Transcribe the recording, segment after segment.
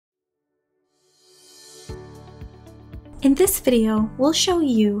In this video, we'll show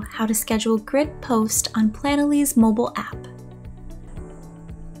you how to schedule grid posts on Planoly's mobile app.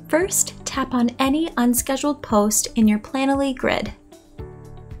 First, tap on any unscheduled post in your Planoly grid.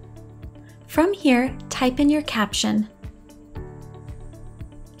 From here, type in your caption.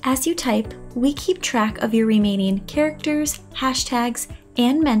 As you type, we keep track of your remaining characters, hashtags,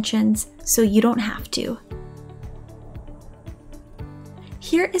 and mentions so you don't have to.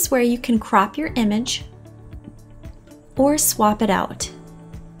 Here is where you can crop your image or swap it out.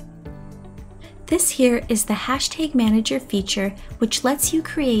 This here is the Hashtag Manager feature, which lets you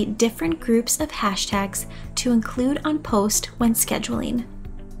create different groups of hashtags to include on post when scheduling.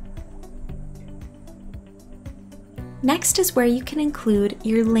 Next is where you can include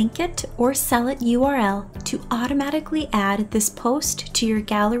your link it or sell it URL to automatically add this post to your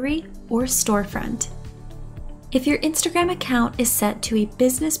gallery or storefront. If your Instagram account is set to a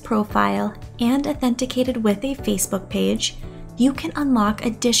business profile and authenticated with a Facebook page, you can unlock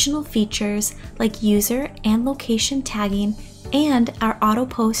additional features like user and location tagging and our auto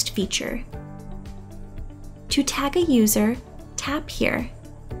post feature. To tag a user, tap here.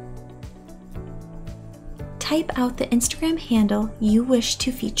 Type out the Instagram handle you wish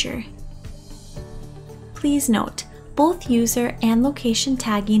to feature. Please note, both user and location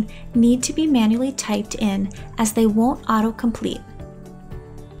tagging need to be manually typed in as they won't auto-complete.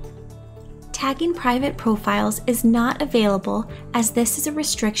 Tagging private profiles is not available as this is a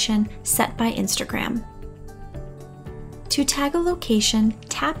restriction set by Instagram. To tag a location,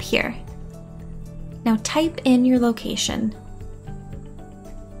 tap here. Now type in your location.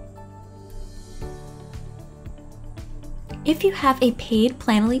 If you have a paid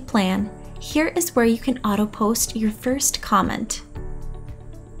Planoly plan, here is where you can auto-post your first comment.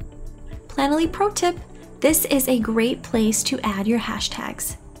 Planoly pro tip, this is a great place to add your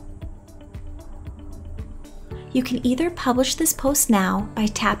hashtags. You can either publish this post now by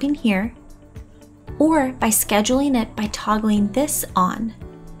tapping here, or by scheduling it by toggling this on.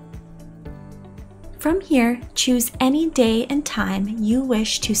 From here, choose any day and time you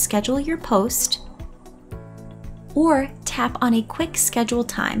wish to schedule your post, or tap on a quick schedule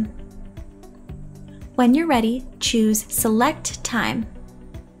time. When you're ready, choose Select Time.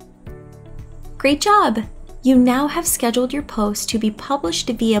 Great job! You now have scheduled your post to be published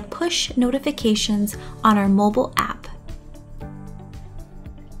via push notifications on our mobile app.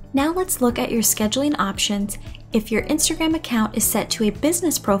 Now let's look at your scheduling options if your Instagram account is set to a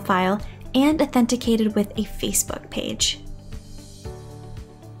business profile and authenticated with a Facebook page.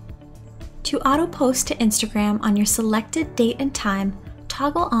 To auto-post to Instagram on your selected date and time,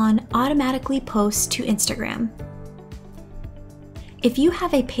 toggle on Automatically Post to Instagram. If you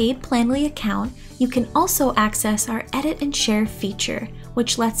have a paid Planoly account, you can also access our Edit and Share feature,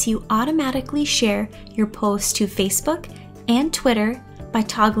 which lets you automatically share your posts to Facebook and Twitter by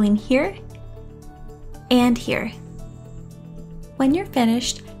toggling here and here. When you're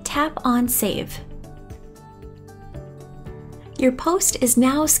finished, tap on Save. Your post is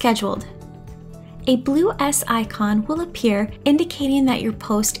now scheduled. A blue S icon will appear indicating that your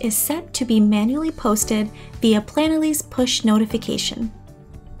post is set to be manually posted via Planoly's push notification.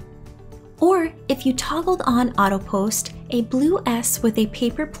 Or if you toggled on auto post, a blue S with a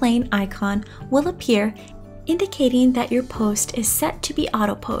paper plane icon will appear indicating that your post is set to be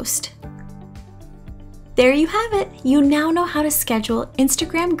auto post. There you have it! You now know how to schedule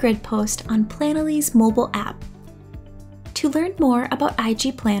Instagram grid post on Planoly's mobile app. To learn more about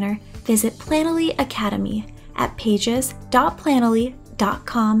IG Planner, visit Planoly Academy at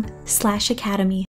pages.planoly.com/academy.